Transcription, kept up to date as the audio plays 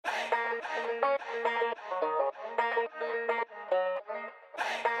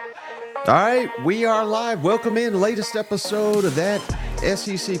All right, we are live. Welcome in the latest episode of that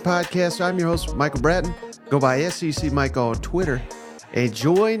SEC podcast. I'm your host, Michael Bratton. Go by SEC Mike on Twitter. And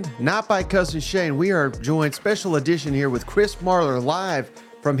joined not by Cousin Shane. We are joined special edition here with Chris Marler live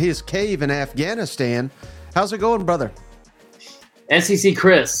from his cave in Afghanistan. How's it going, brother? SEC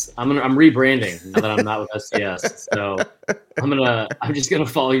Chris, I'm rebranding now that I'm not with SDS. So I'm just gonna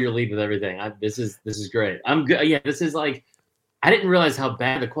follow your lead with everything. This is great. I'm good. Yeah, this is like, I didn't realize how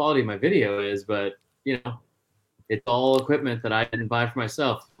bad the quality of my video is, but it's all equipment that I didn't buy for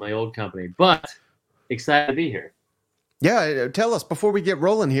myself, my old company. But excited to be here. Yeah, tell us before we get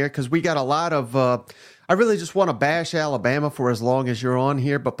rolling here, because we got a lot of. I really just want to bash Alabama for as long as you're on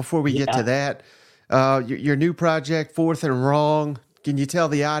here, but before we get to that, your new project, Fourth and Wrong. Can you tell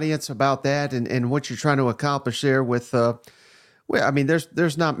the audience about that and what you're trying to accomplish there with? Well, I mean,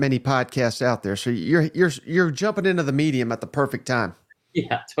 there's not many podcasts out there, so you're jumping into the medium at the perfect time.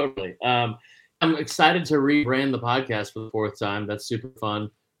 Yeah, totally. I'm excited to rebrand the podcast for the fourth time. That's super fun.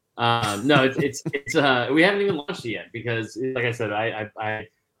 No, it's we haven't even launched it yet because, like I said, I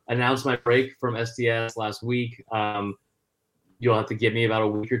announced my break from SDS last week. You'll have to give me about a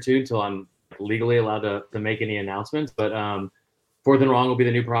week or two until I'm legally allowed to make any announcements. But Fourth and Wrong will be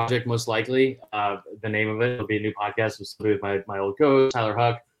the new project, most likely. The name of it will be a new podcast with my old co-host, Tyler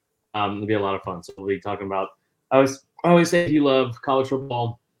Huck. It'll be a lot of fun. So we'll be talking about. I always say if you love college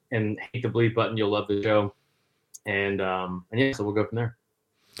football and hate the bleep button, you'll love the show. And yeah, so we'll go from there.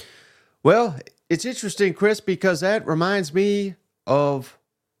 Well, it's interesting, Chris, because that reminds me of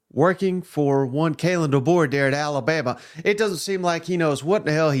working for one Kalen DeBoer there at Alabama. It doesn't seem like he knows what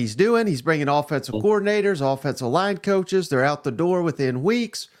the hell he's doing. He's bringing offensive coordinators, offensive line coaches. They're out the door within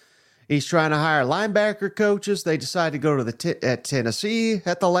weeks. He's trying to hire linebacker coaches. They decide to go to at Tennessee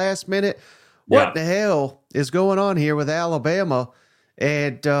at the last minute. What the hell is going on here with Alabama?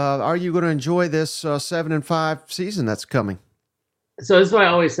 And are you going to enjoy this 7-5 season that's coming? So this is what I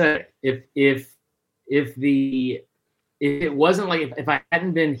always say. If it wasn't like if I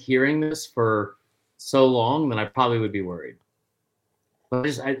hadn't been hearing this for so long, then I probably would be worried.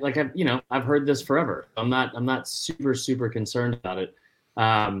 But I've heard this forever. I'm not super concerned about it.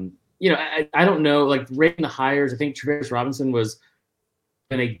 I don't know. Like rating the hires, I think Travaris Robinson was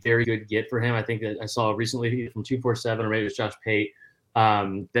been a very good get for him. I think that I saw recently from 247 or maybe it was Josh Pate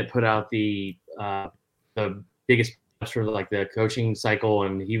that put out the biggest for like the coaching cycle,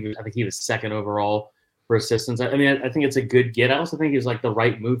 and I think he was second overall for assistants. I mean, I think it's a good get. I also think it was like the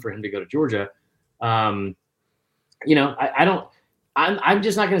right move for him to go to Georgia. I'm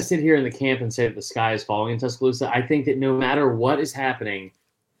just not going to sit here in the camp and say that the sky is falling in Tuscaloosa. I think that no matter what is happening,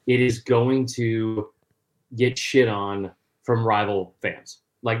 it is going to get shit on from rival fans.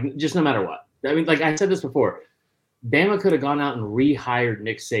 Like just no matter what. I mean, like I said this before, Bama could have gone out and rehired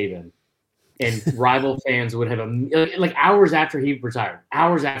Nick Saban. And rival fans would have like hours after he retired,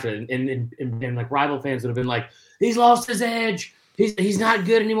 and like rival fans would have been like, he's lost his edge, he's not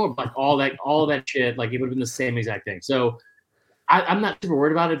good anymore. Like all that shit, like it would have been the same exact thing. So I'm not super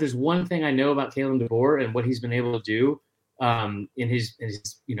worried about it. There's one thing I know about Kalen DeBoer and what he's been able to do in his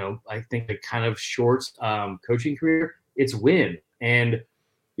I think the kind of short coaching career. It's win. And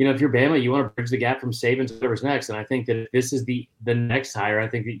if you're Bama, you want to bridge the gap from Saban to whatever's next. And I think that if this is the next hire, I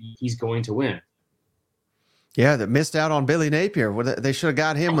think that he's going to win. Yeah, that missed out on Billy Napier. They should have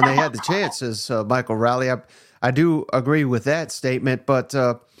got him when they had the chances, Michael Riley. I do agree with that statement, but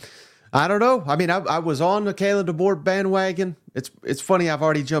I don't know. I mean, I was on the Kalen DeBoer bandwagon. It's funny, I've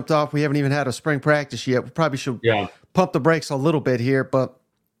already jumped off. We haven't even had a spring practice yet. We probably should pump the brakes a little bit here, but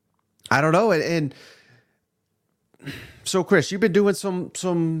I don't know. And so, Chris, you've been doing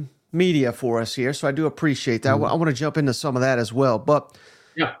some media for us here, so I do appreciate that. Mm-hmm. I want to jump into some of that as well. But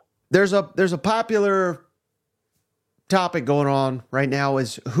there's a popular topic going on right now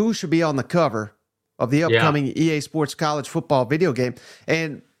is who should be on the cover of the upcoming EA Sports college football video game.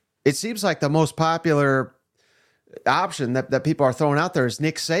 And it seems like the most popular option that people are throwing out there is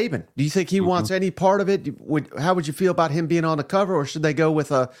Nick Saban. Do you think he wants any part of it? How would you feel about him being on the cover, or should they go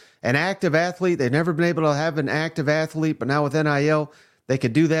with an active athlete? They've never been able to have an active athlete, but now with NIL, they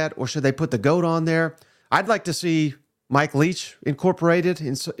could do that. Or should they put the GOAT on there? I'd like to see Mike Leach incorporated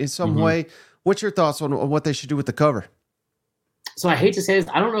in some way. What's your thoughts on what they should do with the cover? So I hate to say this,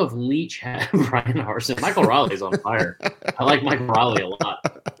 I don't know if Leach had Brian Harsin. Michael Riley's on fire. I like Michael Riley a lot.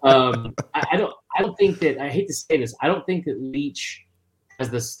 I don't think that, I hate to say this, I don't think that Leach has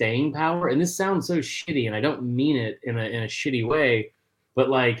the staying power. And this sounds so shitty, and I don't mean it in a shitty way, but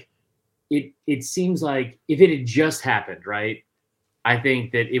like it seems like if it had just happened, right? I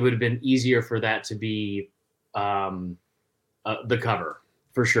think that it would have been easier for that to be the cover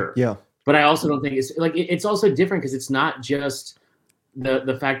for sure. Yeah. But I also don't think it's also different because it's not just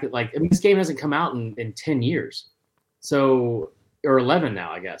the fact that this game hasn't come out in 10 years. So, or 11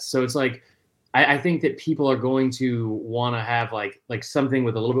 now, I guess. So it's like, I think that people are going to want to have like something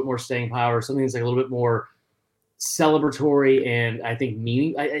with a little bit more staying power, something that's like a little bit more celebratory, and I think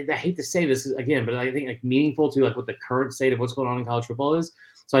I hate to say this again, but I think like meaningful to like what the current state of what's going on in college football is.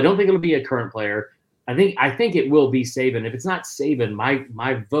 So I don't think it'll be a current player. I think it will be Saban. If it's not Saban,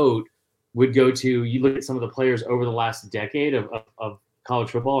 my vote would go to, you look at some of the players over the last decade of college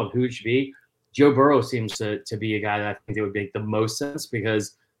football and who it should be. Joe Burrow seems to be a guy that I think it would make the most sense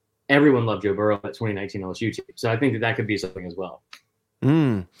because everyone loved Joe Burrow at 2019 LSU team. So I think that could be something as well.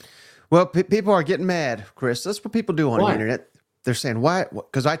 Well, people are getting mad, Chris. That's what people do on the internet. They're saying, why?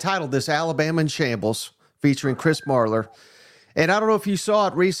 Because I titled this Alabama in Shambles, featuring Chris Marler. And I don't know if you saw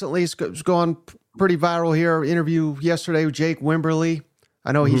it recently. It's gone pretty viral here. Interview yesterday with Jake Wimberly.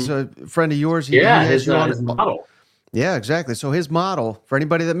 I know he's a friend of yours. He has you on his model. Yeah, exactly. So his model, for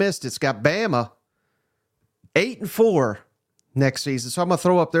anybody that missed, it's got Bama 8-4 next season. So I'm going to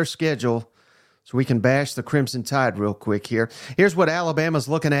throw up their schedule so we can bash the Crimson Tide real quick here. Here's what Alabama's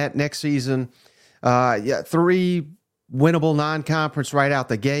looking at next season. 3 winnable non-conference right out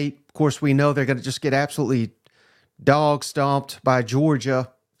the gate. Of course, we know they're going to just get absolutely dog stomped by Georgia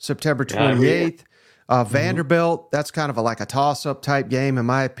September 28th. Vanderbilt, that's kind of like a toss-up type game, in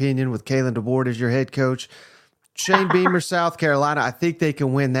my opinion, with Kalen DeBoer as your head coach. Shane Beamer, South Carolina, I think they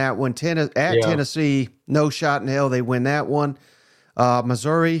can win that one. Tennessee, no shot in hell they win that one.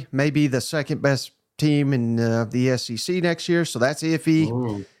 Missouri may be the second best team in the SEC next year, so that's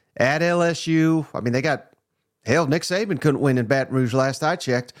iffy. At LSU, I mean, they got Nick Saban couldn't win in Baton Rouge last I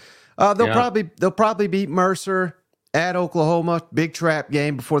checked. They'll probably beat Mercer at Oklahoma. Big trap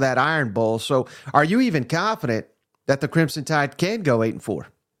game before that Iron Bowl. So, are you even confident that the Crimson Tide can go 8-4?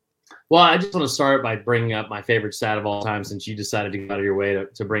 Well, I just want to start by bringing up my favorite stat of all time, since you decided to go out of your way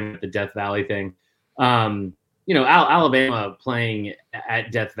to bring up the Death Valley thing. Alabama playing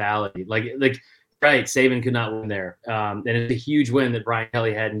at Death Valley, right? Saban could not win there, and it's a huge win that Brian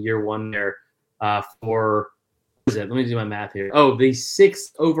Kelly had in year one there. For what is it? Let me do my math here. Oh, the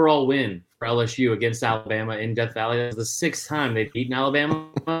 6th overall win for LSU against Alabama in Death Valley. That was the 6th time they've beaten Alabama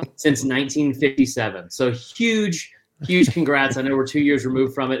since 1957. So huge congrats. I know we're 2 years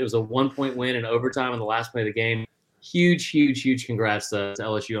removed from it. It was a 1-point win in overtime on the last play of the game. Huge congrats to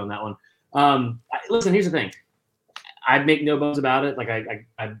LSU on that one. Listen, here's the thing. I make no bones about it. Like I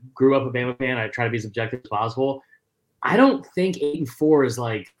grew up a Bama fan. I try to be as objective as possible. I don't think 8-4 is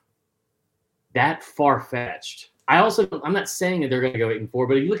like that far-fetched. I'm not saying that they're going to go 8-4,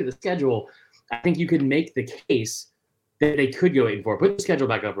 but if you look at the schedule, I think you could make the case that they could go 8-4. Put the schedule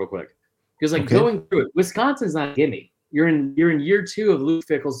back up real quick. Because going through it, Wisconsin's not a gimme. You're in year 2 of Luke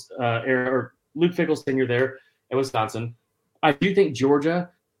Fickell's era, or Luke Fickell's tenure there at Wisconsin. I do think Georgia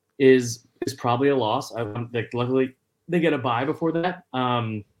is probably a loss. Luckily they get a bye before that.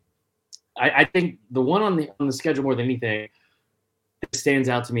 I think the one on the schedule more than anything that stands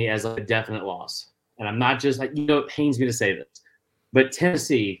out to me as a definite loss. And I'm not just like, it pains me to say this, but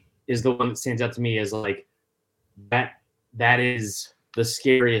Tennessee is the one that stands out to me as like that is the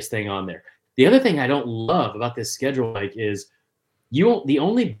scariest thing on there. The other thing I don't love about this schedule, is the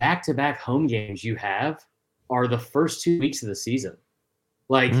only back-to-back home games you have are the first 2 weeks of the season.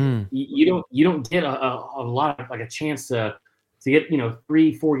 You don't get a lot of a chance to get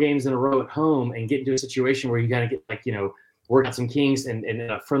 3-4 games in a row at home and get into a situation where you got to get work out some kinks and in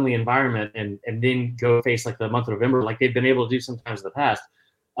a friendly environment and then go face the month of November like they've been able to do sometimes in the past.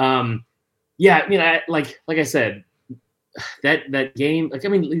 Like I said, that game,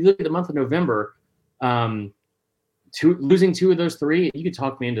 you look at the month of November, losing 2 of those 3, you could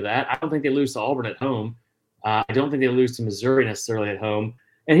talk me into that. I don't think they lose to Auburn at home. I don't think they lose to Missouri necessarily at home.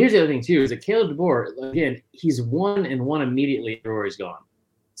 And here's the other thing too, is that Caleb DeBoer, again, he's 1-1 immediately after he's gone.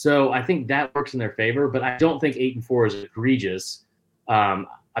 So I think that works in their favor, but I don't think 8-4 is egregious. I'm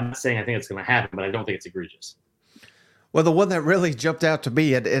not saying I think it's going to happen, but I don't think it's egregious. Well, the one that really jumped out to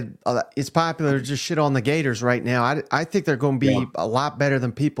me, it's popular to just shit on the Gators right now. I think they're going to be a lot better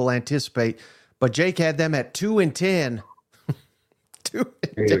than people anticipate. But Jake had them at 2-10.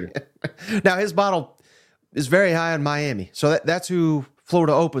 2-10. Now his model is very high on Miami, so that's who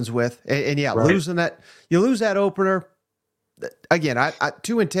Florida opens with. And losing that, you lose that opener. Again,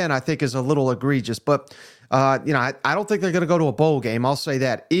 2-10 I think is a little egregious, but I don't think they're going to go to a bowl game. I'll say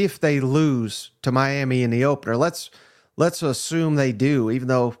that if they lose to Miami in the opener, let's assume they do, even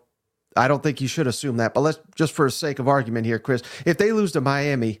though I don't think you should assume that. But let's just for the sake of argument here, Chris, if they lose to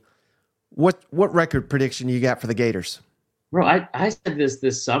Miami, what record prediction you got for the Gators? Bro, I said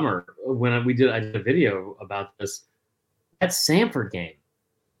this summer when I did a video about this. That Samford game.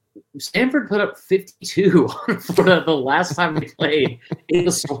 Stanford put up 52 for the last time we played in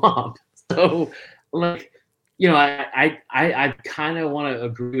the swamp. So, like, I kind of want to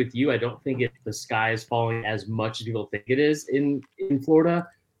agree with you. I don't think the sky is falling as much as people think it is in Florida.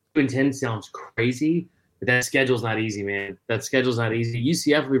 2-10 sounds crazy, but that schedule's not easy, man. That schedule's not easy.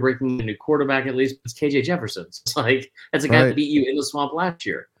 UCF will be breaking a new quarterback at least. It's KJ Jefferson. It's like that's a guy that beat you in the swamp last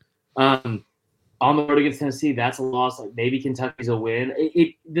year. On the road against Tennessee, that's a loss. Like maybe Kentucky's a win.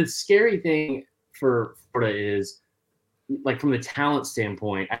 The scary thing for Florida is, like from the talent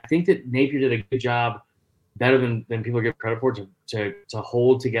standpoint, I think that Napier did a good job, better than people give credit for, to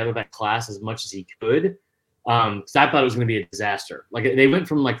hold together that class as much as he could. Because I thought it was going to be a disaster. Like they went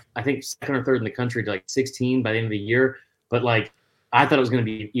from I think second or third in the country to 16 by the end of the year, but I thought it was going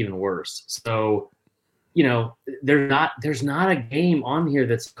to be even worse. So. There's not a game on here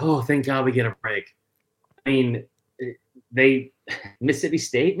that's, oh, thank God we get a break. I mean, Mississippi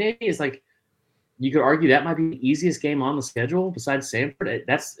State maybe is you could argue that might be the easiest game on the schedule besides Samford.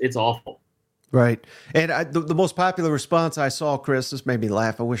 It's awful. Right. And the most popular response I saw, Chris, this made me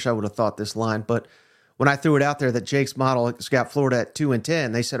laugh. I wish I would have thought this line, but when I threw it out there that Jake's model has got Florida at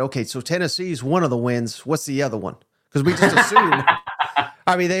 2-10, they said, okay, so Tennessee's one of the wins. What's the other one? Because we just assume.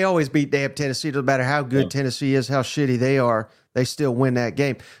 I mean, they always beat damn Tennessee. No matter how good Tennessee is, how shitty they are, they still win that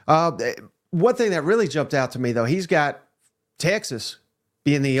game. One thing that really jumped out to me, though, he's got Texas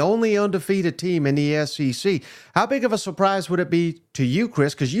being the only undefeated team in the SEC. How big of a surprise would it be to you,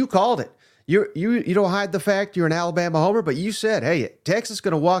 Chris? Because you called it. You don't hide the fact you're an Alabama homer, but you said, hey, Texas is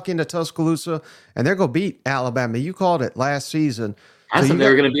going to walk into Tuscaloosa and they're going to beat Alabama. You called it last season. I said they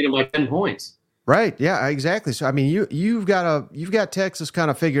were going to beat them by 10 points. Right. Yeah, exactly. So, I mean, you've got Texas kind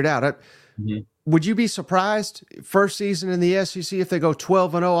of figured out. Mm-hmm. Would you be surprised first season in the SEC if they go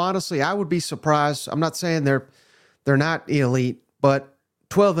 12-0? Honestly, I would be surprised. I'm not saying they're not elite, but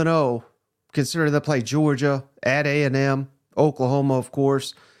 12-0, considering they play Georgia, at A&M, Oklahoma, of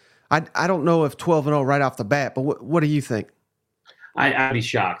course. I don't know if 12-0 right off the bat, but what do you think? I'd be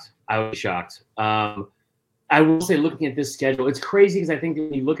shocked. I would be shocked. I will say, looking at this schedule, it's crazy because I think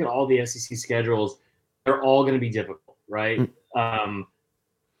when you look at all the SEC schedules, they're all going to be difficult, right?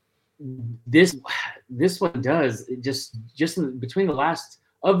 This one does just between the last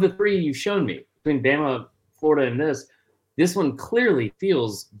of the three you've shown me, between Bama, Florida, and this one clearly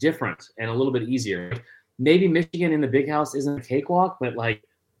feels different and a little bit easier. Maybe Michigan in the Big House isn't a cakewalk, but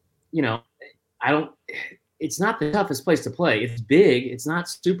it's not the toughest place to play. It's big. It's not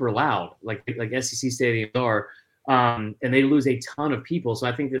super loud like SEC stadiums are. And they lose a ton of people. So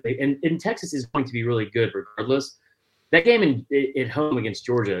I think that and Texas is going to be really good regardless. That game at home against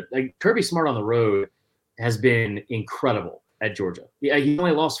Georgia, Kirby Smart on the road has been incredible at Georgia. He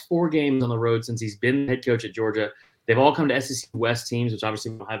only lost 4 games on the road since he's been head coach at Georgia. They've all come to SEC West teams, which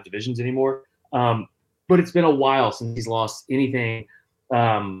obviously don't have divisions anymore. But it's been a while since he's lost anything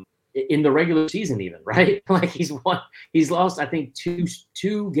in the regular season, even, right? He's lost, I think,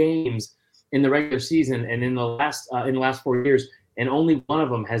 two games in the regular season, and in the last 4 years, and only one of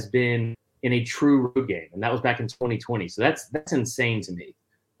them has been in a true road game, and that was back in 2020. So that's insane to me.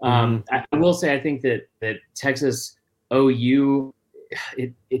 I will say I think that Texas OU,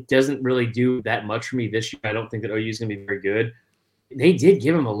 it doesn't really do that much for me this year. I don't think that OU is going to be very good. They did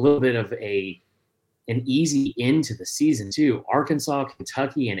give them a little bit of an easy end to the season too. Arkansas,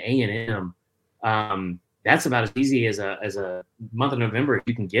 Kentucky, and A&M. That's about as easy as a month of November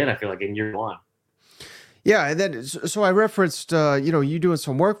you can get, I feel like, in year one. Yeah, and then so I referenced you doing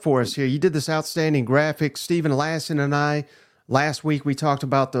some work for us here. You did this outstanding graphic. Stephen Lassen and I, last week we talked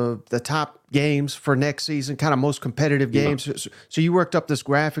about the top games for next season, kind of most competitive games. So you worked up this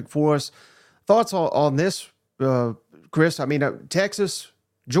graphic for us. Thoughts on this, Chris? I mean, Texas,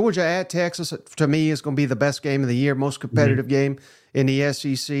 Georgia at Texas, to me, is going to be the best game of the year, most competitive game in the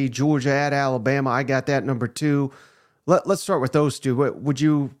SEC. Georgia at Alabama, I got that number 2. Let's start with those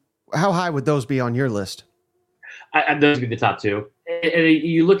two. How high would those be on your list? Those would be the top 2. And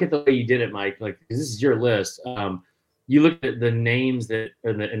you look at the way you did it, Mike, this is your list. You look at the names and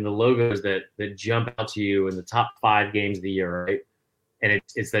the logos that jump out to you in the top 5 games of the year, right? And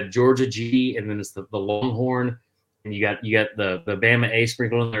it's that Georgia G, and then it's the Longhorn, and you got the Bama A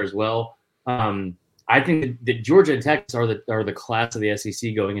sprinkled in there as well. I think that Georgia and Texas are the class of the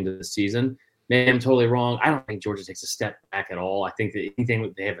SEC going into the season. Maybe I'm totally wrong. I don't think Georgia takes a step back at all. I think that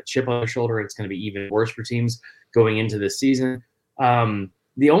anything they have a chip on their shoulder, it's going to be even worse for teams going into this season.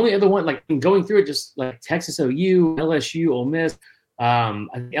 The only other one, like going through it, just like Texas OU, LSU, Ole Miss. I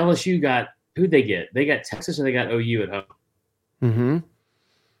think LSU got who'd they get? They got Texas or they got OU at home. Mm-hmm.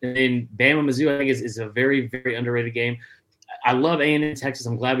 And then Bama Mizzou, I think is a very, very underrated game. I love A&M Texas.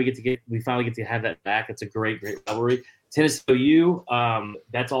 I'm glad we finally get to have that back. It's a great rivalry. Tennessee OU,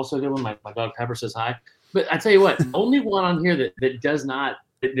 that's also a good one. My dog Pepper says hi. But I tell you what, the only one on here that does not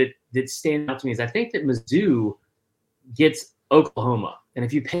that stands out to me is I think that Mizzou gets Oklahoma. And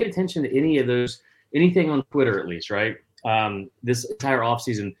if you pay attention to any of those, anything on Twitter at least, right? This entire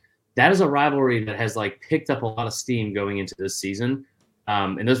offseason, that is a rivalry that has like picked up a lot of steam going into this season.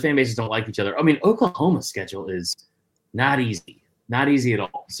 And those fan bases don't like each other. I mean, Oklahoma's schedule is not easy at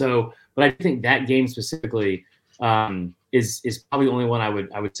all. So, but I think that game specifically is probably the only one I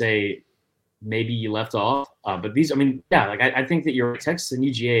would say maybe you left off. But these, I mean, yeah, like I think that you're Texas and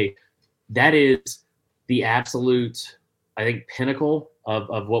UGA, that is the absolute, I think, pinnacle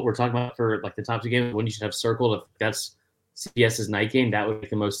of what we're talking about for like the top two games. When you should have circled, if that's CBS's night game, that would make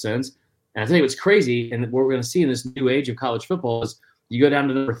the most sense. And I tell you what's crazy, and what we're going to see in this new age of college football is you go down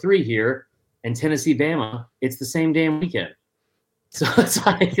to number 3 here, and Tennessee Bama, it's the same damn weekend. So it's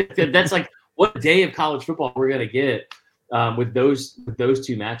like that's like what day of college football we're going to get with those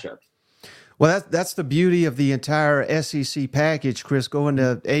two matchups. Well, that's the beauty of the entire SEC package, Chris. Going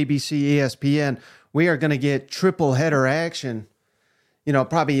to ABC, ESPN, we are going to get triple header action. You know,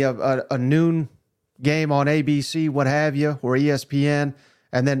 probably a noon game on ABC, what have you, or ESPN,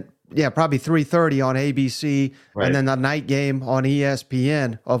 and then probably 3:30 on ABC, right. And then the night game on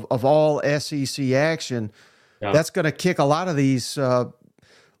ESPN of all SEC action. Yeah. That's going to kick a lot of these,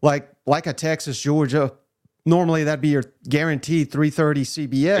 like a Texas, Georgia. Normally that'd be your guaranteed 3:30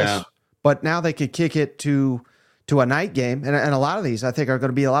 CBS, but now they could kick it to a night game, and a lot of these I think are going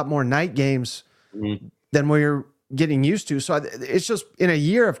to be a lot more night games than we're getting used to. So it's just in a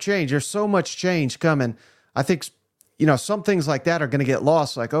year of change. There's so much change coming. I think some things like that are going to get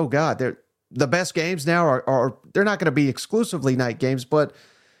lost. Like, oh God, the best games now are they're not going to be exclusively night games, but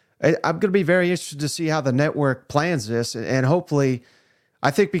I'm going to be very interested to see how the network plans this, and hopefully, I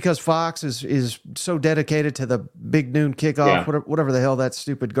think because Fox is so dedicated to the big noon kickoff, whatever the hell that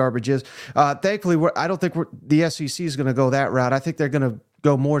stupid garbage is. Thankfully, I don't think the SEC is going to go that route. I think they're going to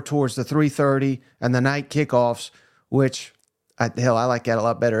go more towards the 3:30 and the night kickoffs, which I like that a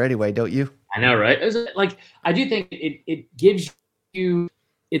lot better anyway, don't you? I know, right? Like, I do think it gives you,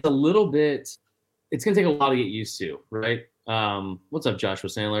 it's a little bit, it's going to take a while to get used to, right? What's up, Joshua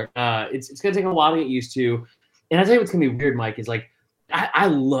Sandler? It's going to take a while to get used to. And I tell you what's going to be weird, Mike, is like, I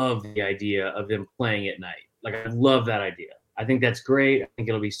love the idea of them playing at night. Like, I love that idea. I think that's great. I think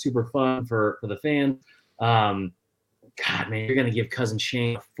it'll be super fun for the fans. God, man, you're going to give Cousin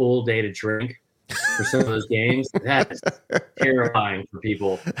Shane a full day to drink for some of those games. That is terrifying for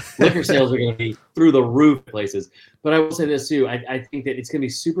people. Liquor sales are going to be through the roof places. But I will say this too. I think that it's going to be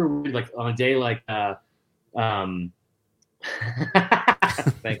super weird, like on a day like thanks,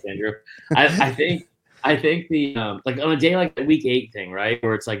 Andrew. I think the like on a day like the Week 8 thing, right,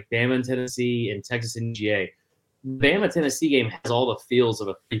 where it's like Bama and Tennessee and Texas and UGA. Bama Tennessee game has all the feels of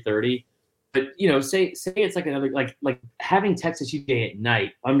a 3:30. But say it's like another like having Texas UGA at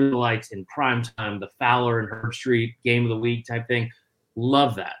night under the lights in prime time, the Fowler and Herb Street game of the week type thing.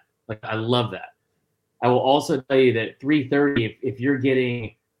 Love that. Like, I love that. I will also tell you that 3:30, if you're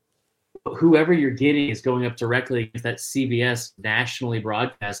getting whoever you're getting is going up directly against that CBS nationally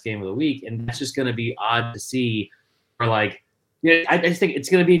broadcast game of the week, and that's just going to be odd to see. Or like, I just think it's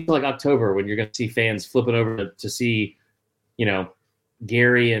going to be like October when you're going to see fans flipping over to see,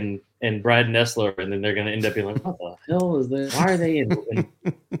 Gary and Brad Nessler, and then they're going to end up being like, what the hell is this? Why are they in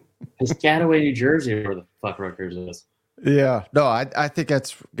Piscataway, New Jersey, or where the fuck Rutgers is? Yeah. No, I think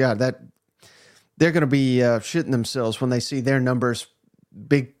that's, God, that they're going to be shitting themselves when they see their numbers,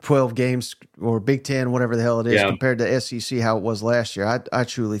 Big 12 games or Big 10, whatever the hell it is, compared to SEC, how it was last year. I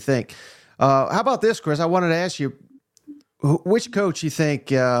truly think. How about this, Chris? I wanted to ask you, which coach you think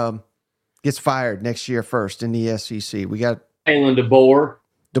gets fired next year first in the SEC? We got Kalen DeBoer.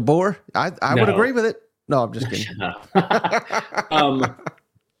 DeBoer? I would agree with it. No, I'm just kidding.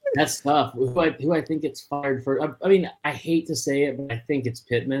 That's tough. Who I think gets fired for? I mean, I hate to say it, but I think it's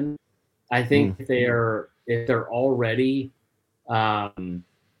Pittman. I think if they're already kind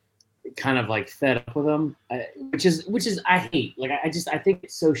of like fed up with him, which is I hate. Like, I think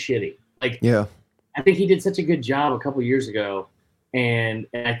it's so shitty. Like, I think he did such a good job a couple years ago, and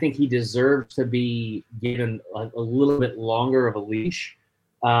I think he deserves to be given a little bit longer of a leash.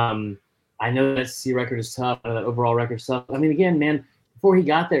 I know that SEC record is tough. That overall record is tough. I mean, again, man, before he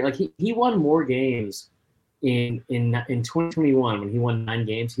got there, like he won more games in 2021 when he won 9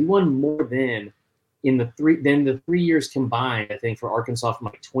 games. He won more than the 3 years combined, I think, for Arkansas from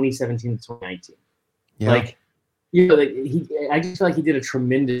like 2017 to 2019. Yeah. Like, I just feel like he did a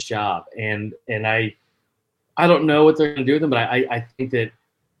tremendous job, and I don't know what they're going to do with him, but I think that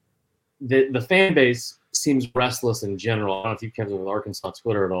the fan base seems restless in general. I don't know if you've kept up with Arkansas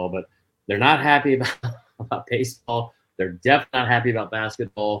Twitter at all, but they're not happy about baseball. They're definitely not happy about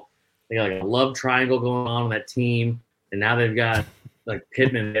basketball. They got like a love triangle going on with that team, and now they've got like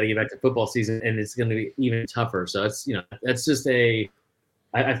Pittman got to get back to football season, and it's going to be even tougher. So it's that's just I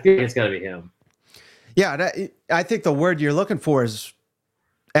feel like it's got to be him. Yeah, I think the word you're looking for is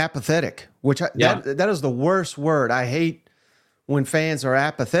apathetic, which that is the worst word. I hate when fans are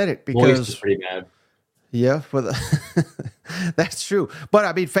apathetic because Moist is pretty bad. Yeah, that's true. But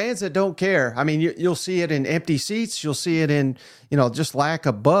I mean, fans that don't care. I mean, you'll see it in empty seats. You'll see it in just lack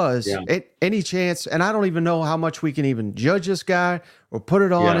of buzz. Yeah. Any chance, and I don't even know how much we can even judge this guy or put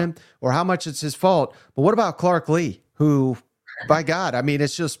it on him or how much it's his fault. But what about Clark Lee, who, by God, I mean,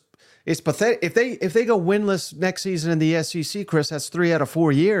 it's pathetic. If they go winless next season in the SEC, Chris, that's 3 out of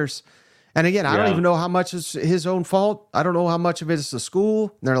 4 years. And again, I don't even know how much is his own fault. I don't know how much of it is the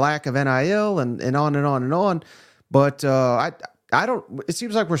school, their lack of NIL, and on and on and on. But I don't. It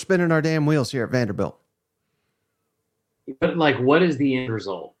seems like we're spinning our damn wheels here at Vanderbilt. But like, what is the end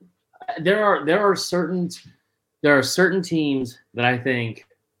result? There are certain teams that I think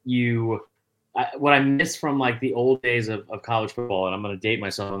what I miss from like the old days of college football, and I'm going to date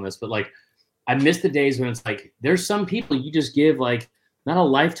myself on this, but like I miss the days when it's like there's some people you just give like not a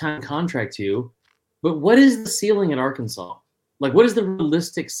lifetime contract to, but what is the ceiling at Arkansas? Like, what is the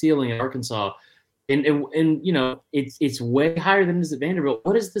realistic ceiling at Arkansas? And it's way higher than it is at Vanderbilt.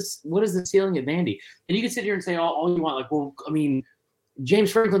 What is the ceiling at Vandy? And you can sit here and say all you want, like, well, I mean,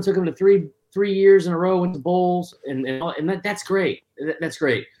 James Franklin took him to three years in a row, went to bowls, and that's great. That's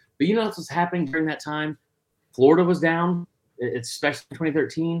great. But you know what's happening during that time? Florida was down, especially in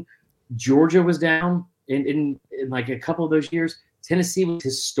 2013. Georgia was down in like a couple of those years. Tennessee was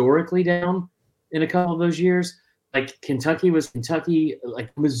historically down in a couple of those years. Like Kentucky was Kentucky.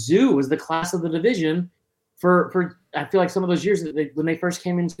 Like Mizzou was the class of the division for I feel like some of those years when they first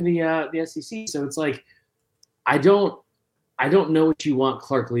came into the SEC. So it's like I don't know what you want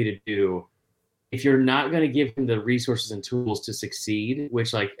Clark Lee to do if you're not going to give him the resources and tools to succeed.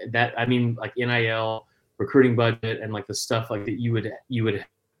 Which like that, I mean, like NIL, recruiting budget, and like the stuff like that you would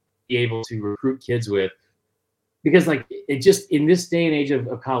be able to recruit kids with. Because like it just in this day and age of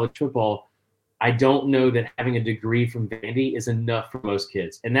college football, I don't know that having a degree from Vandy is enough for most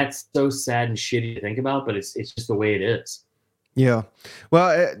kids, and that's so sad and shitty to think about. But it's just the way it is. Yeah,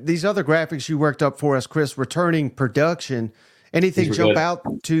 well, these other graphics you worked up for us, Chris, returning production. Anything jump out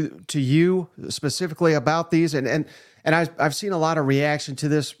to you specifically about these? And I've seen a lot of reaction to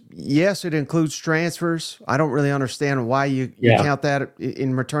this. Yes, it includes transfers. I don't really understand why you count that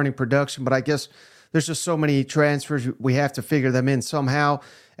in returning production, but I guess there's just so many transfers, we have to figure them in somehow.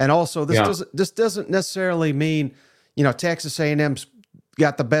 And also, this doesn't necessarily mean, Texas A&M's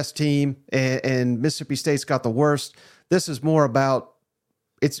got the best team and Mississippi State's got the worst. This is more about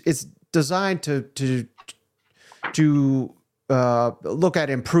it's designed to look at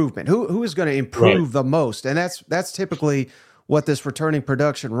improvement. Who is going to improve the most, and that's typically what this returning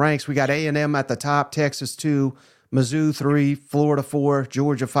production ranks. We got A&M at the top, Texas 2, Mizzou 3, Florida 4,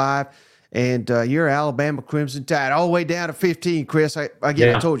 Georgia 5. And your Alabama Crimson Tide all the way down to 15, Chris. I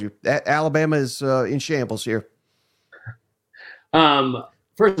told you Alabama is in shambles here.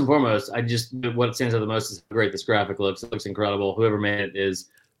 First and foremost, what stands out the most is how great this graphic looks. It looks incredible. Whoever made it is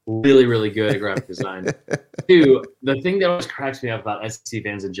really, really good at graphic design. 2, the thing that always cracks me up about SEC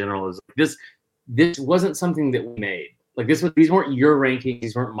fans in general is this wasn't something that we made. Like these weren't your rankings.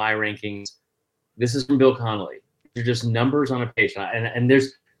 These weren't my rankings. This is from Bill Connolly. They're just numbers on a page, and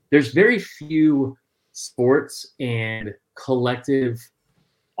there's very few sports and collective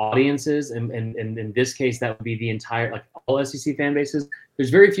audiences, and in this case, that would be the entire, like all SEC fan bases. There's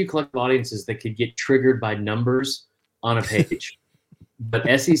very few collective audiences that could get triggered by numbers on a page. But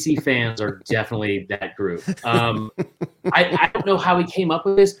SEC fans are definitely that group. I don't know how he came up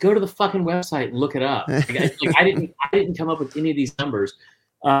with this. Go to the fucking website and look it up. I didn't come up with any of these numbers.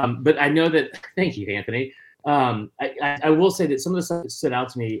 But I know that. Thank you, Anthony. I will say that some of the stuff that stood out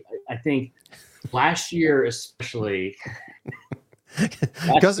to me, I think last year especially.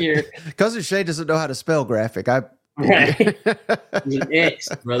 Cousin Shay doesn't know how to spell graphic. There's an X,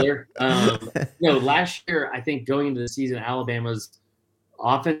 brother. Last year I think going into the season, Alabama's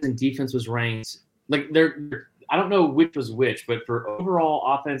offense and defense was ranked like I don't know which was which, but for overall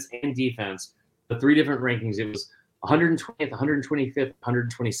offense and defense, the 3 different rankings, it was 120th, 125th,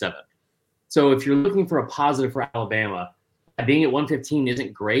 127th. So if you're looking for a positive for Alabama, being at 115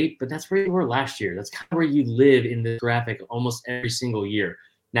 isn't great, but that's where you were last year. That's kind of where you live in the graphic almost every single year.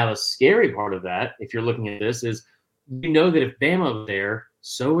 Now, the scary part of that, if you're looking at this, is you know that if Bama was there,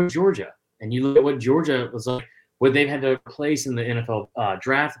 so was Georgia. And you look at what Georgia was like, what they've had to replace in the NFL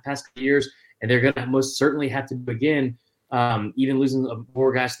draft the past couple years, and they're going to most certainly have to do again, even losing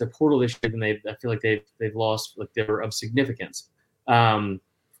more guys to the portal this year than I feel like they've lost, like they were of significance.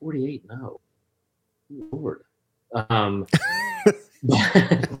 48, no. Lord. But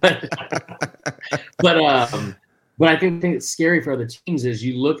I think that's scary for other teams is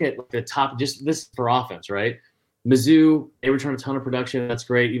you look at the top, just this for offense, right? Mizzou, they return a ton of production. That's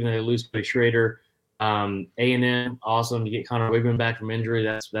great, even though they lose Cody Schrader. A&M, awesome. You get Connor Wigman back from injury.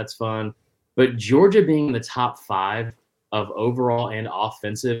 That's fun. But Georgia being in the top 5 of overall and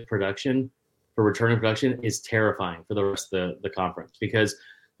offensive production for returning production is terrifying for the rest of the conference because,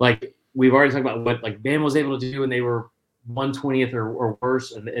 like, we've already talked about what like Bama was able to do when they were 120th or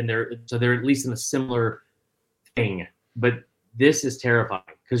worse, and they're at least in a similar thing. But this is terrifying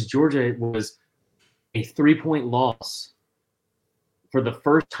because Georgia was a 3-point loss for the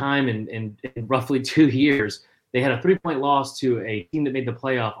first time in roughly 2 years. They had a 3-point loss to a team that made the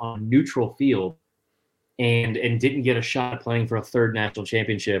playoff on a neutral field and didn't get a shot at playing for a 3rd national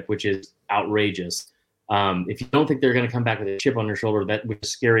championship, which is outrageous. If you don't think they're going to come back with a chip on their shoulder, which is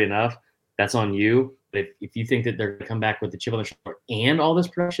scary enough, that's on you. But if you think that they're going to come back with the chip on their shoulder and all this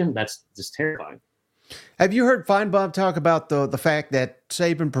production, that's just terrifying. Have you heard Feinbaum talk about the fact that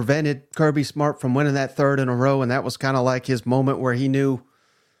Saban prevented Kirby Smart from winning that 3rd in a row, and that was kind of like his moment where he knew,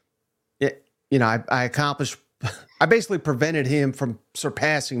 I accomplished. I basically prevented him from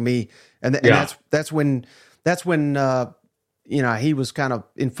surpassing me, and that's when he was kind of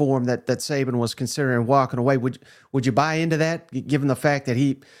informed that Saban was considering walking away. Would you buy into that, given the fact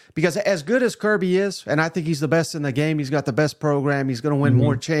that because as good as Kirby is, and I think he's the best in the game, he's got the best program, he's going to win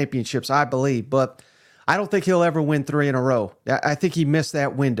more championships, I believe, but I don't think he'll ever win 3 in a row. I think he missed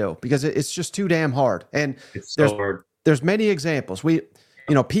that window because it's just too damn hard. And there's many examples.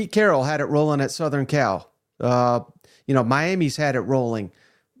 Pete Carroll had it rolling at Southern Cal. Miami's had it rolling.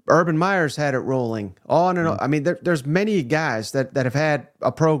 Urban Meyer's had it rolling on and on. I mean, there's many guys that have had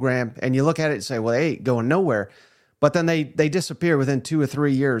a program, and you look at it and say, well, they ain't going nowhere. But then they disappear within 2 or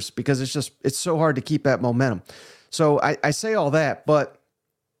 3 years because it's so hard to keep that momentum. So I say all that, but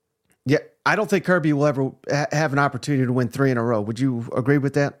yeah, I don't think Kirby will ever have an opportunity to win 3 in a row. Would you agree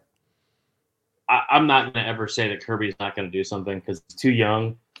with that? I'm not going to ever say that Kirby's not going to do something because he's too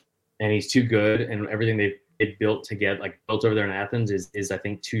young and he's too good, and everything they've built together, like built over there in Athens, is I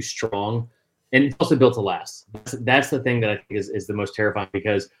think too strong, and it's also built to last. That's the thing that I think is the most terrifying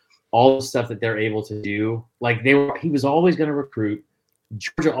because all the stuff that they're able to do, like he was always going to recruit.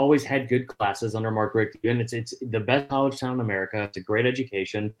 Georgia always had good classes under Mark Richt, and it's the best college town in America. It's a great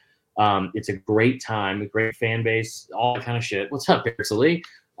education. It's a great time, a great fan base, all that kind of shit. What's up, Beardsley?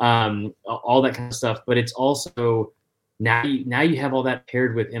 All that kind of stuff. But it's also now you have all that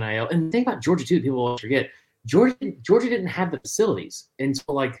paired with NIL. And the thing about Georgia too, people always forget. Georgia didn't have the facilities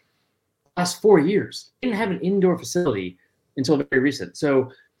until like the last 4 years. They didn't have an indoor facility until very recent.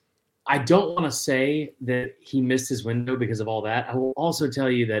 So I don't want to say that he missed his window because of all that. I will also tell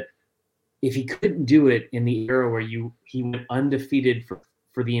you that if he couldn't do it in the era where he went undefeated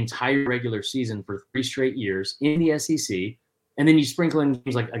for the entire regular season for 3 straight years in the SEC, and then you sprinkle in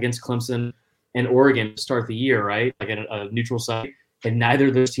games like against Clemson and Oregon to start the year, right? Like at a neutral site, and neither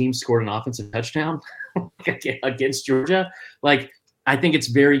of those teams scored an offensive touchdown against Georgia. Like, I think it's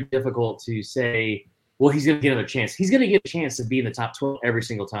very difficult to say, well, he's going to get another chance. He's going to get a chance to be in the top 12 every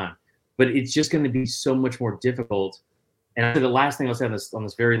single time, but it's just going to be so much more difficult. And I think the last thing I'll say on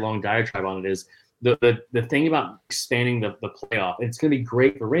this very long diatribe on it is the thing about expanding the playoff. It's going to be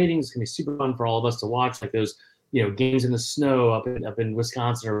great for ratings. It's going to be super fun for all of us to watch, like those games in the snow up in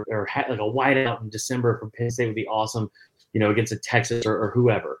Wisconsin, or like a whiteout in December from Penn State would be awesome, against a Texas or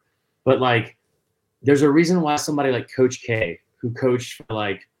whoever. But like, there's a reason why somebody like Coach K, who coached for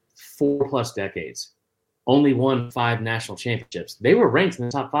like 4+ decades, only won 5 national championships. They were ranked in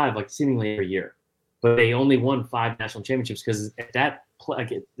the top 5 like seemingly every year, but they only won 5 national championships because at that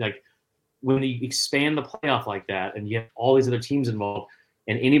like when you expand the playoff like that and you have all these other teams involved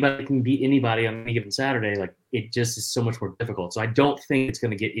and anybody can beat anybody on any given Saturday, like it just is so much more difficult. So I don't think it's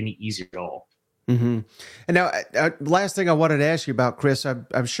going to get any easier at all. Mm-hmm. And now, last thing I wanted to ask you about, Chris,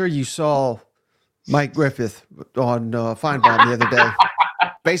 I'm sure you saw Mike Griffith on Feinbaum the other day.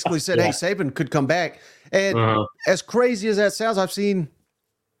 Basically said, hey, Saban could come back. And as crazy as that sounds, I've seen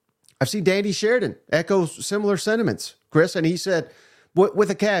I've seen Danny Sheridan echo similar sentiments, Chris, and he said,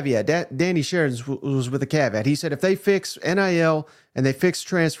 with a caveat, Danny Sheridan was with a caveat. He said if they fix NIL and they fix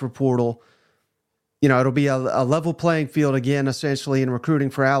transfer portal, it'll be a level playing field again, essentially, in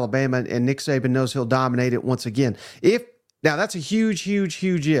recruiting for Alabama, and Nick Saban knows he'll dominate it once again. Now, that's a huge, huge,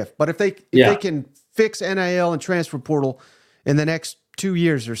 huge if. But if they can fix NIL and transfer portal in the next 2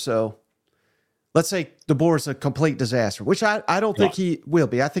 years or so, let's say DeBoer's a complete disaster, which I don't think he will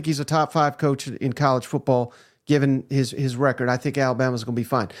be. I think he's a top 5 coach in college football, given his record. I think Alabama's going to be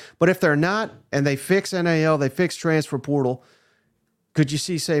fine. But if they're not, and they fix NIL, they fix transfer portal, could you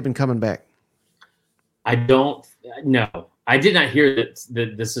see Saban coming back? I don't know. I did not hear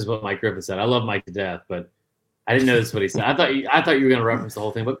that this is what Mike Griffin said. I love Mike to death, but I didn't know this is what he said. I thought you were going to reference the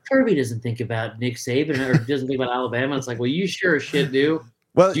whole thing, but Kirby doesn't think about Nick Saban or doesn't think about Alabama. It's like, well, you sure as shit do.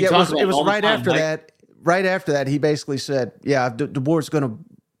 Well, it was right after that. Right after that, he basically said, "Yeah, DeBoer's going to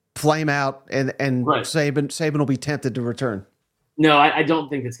flame out, and right. Saban will be tempted to return." No, I don't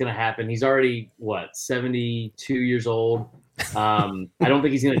think it's going to happen. He's already 72 years old. I don't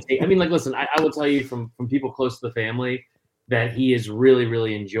think he's going to take. I mean, listen, I will tell you from people close to the family that he is really,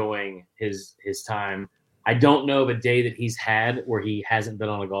 really enjoying his time. I don't know of a day that he's had where he hasn't been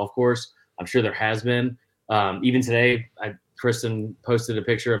on a golf course. I'm sure there has been. Even today, Kristen posted a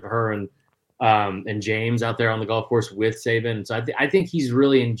picture of her and James out there on the golf course with Saban. So I think he's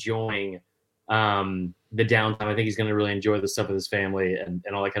really enjoying the downtime. I think he's going to really enjoy the stuff with his family and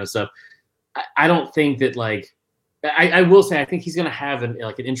all that kind of stuff. I don't think that I will say I think he's going to have an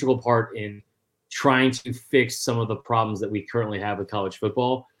integral part in trying to fix some of the problems that we currently have with college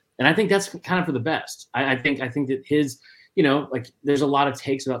football. And I think that's kind of for the best. I think that his, there's a lot of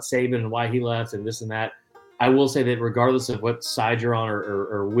takes about Saban and why he left and this and that. I will say that regardless of what side you're on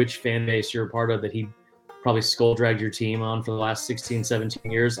or which fan base you're a part of that he probably skull dragged your team on for the last 16,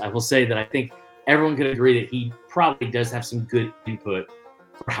 17 years, I will say that I think everyone can agree that he probably does have some good input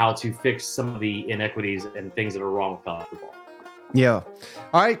for how to fix some of the inequities and things that are wrong with college football. Yeah.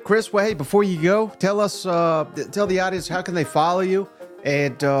 All right, Chris, well, hey, before you go, tell the audience how can they follow you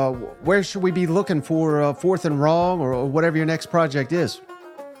and where should we be looking for Fourth and Wrong or whatever your next project is?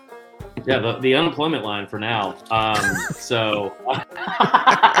 Yeah, the unemployment line for now.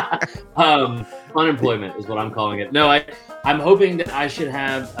 Unemployment is what I'm calling it. No, I'm hoping that I should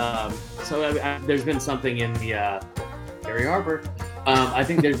have. There's been something in the Gary Harper. I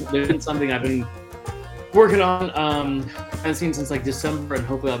think there's been something I've been working on. I've seen since December, and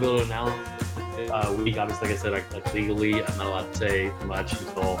hopefully I'll be able to announce week. Obviously, like I said, legally, I'm not allowed to say much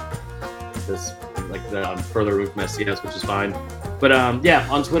until this further removed from SCS, which is fine. But on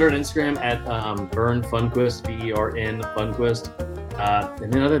Twitter and Instagram at Bern Funquist, BERN Funquist.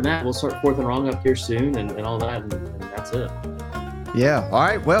 And then other than that, we'll start Fourth and Wrong up here soon and all that, and that's it. Yeah. All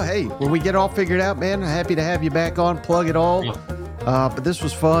right. Well, hey, when we get all figured out, man, happy to have you back on. Plug it all. Yeah. But this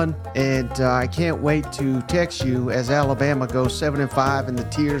was fun, and I can't wait to text you as Alabama goes 7-5 and the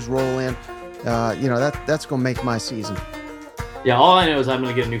tears roll in. That's going to make my season. Yeah, all I know is I'm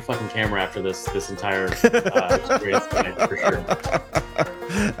going to get a new fucking camera after this entire experience tonight, for sure.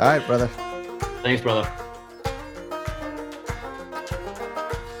 All right, brother. Thanks, brother.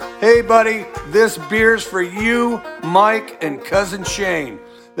 Hey, buddy, this beer's for you, Mike, and Cousin Shane.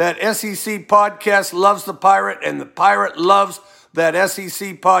 That SEC podcast loves the Pirate, and the Pirate loves that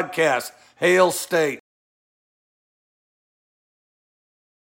SEC podcast. Hail State.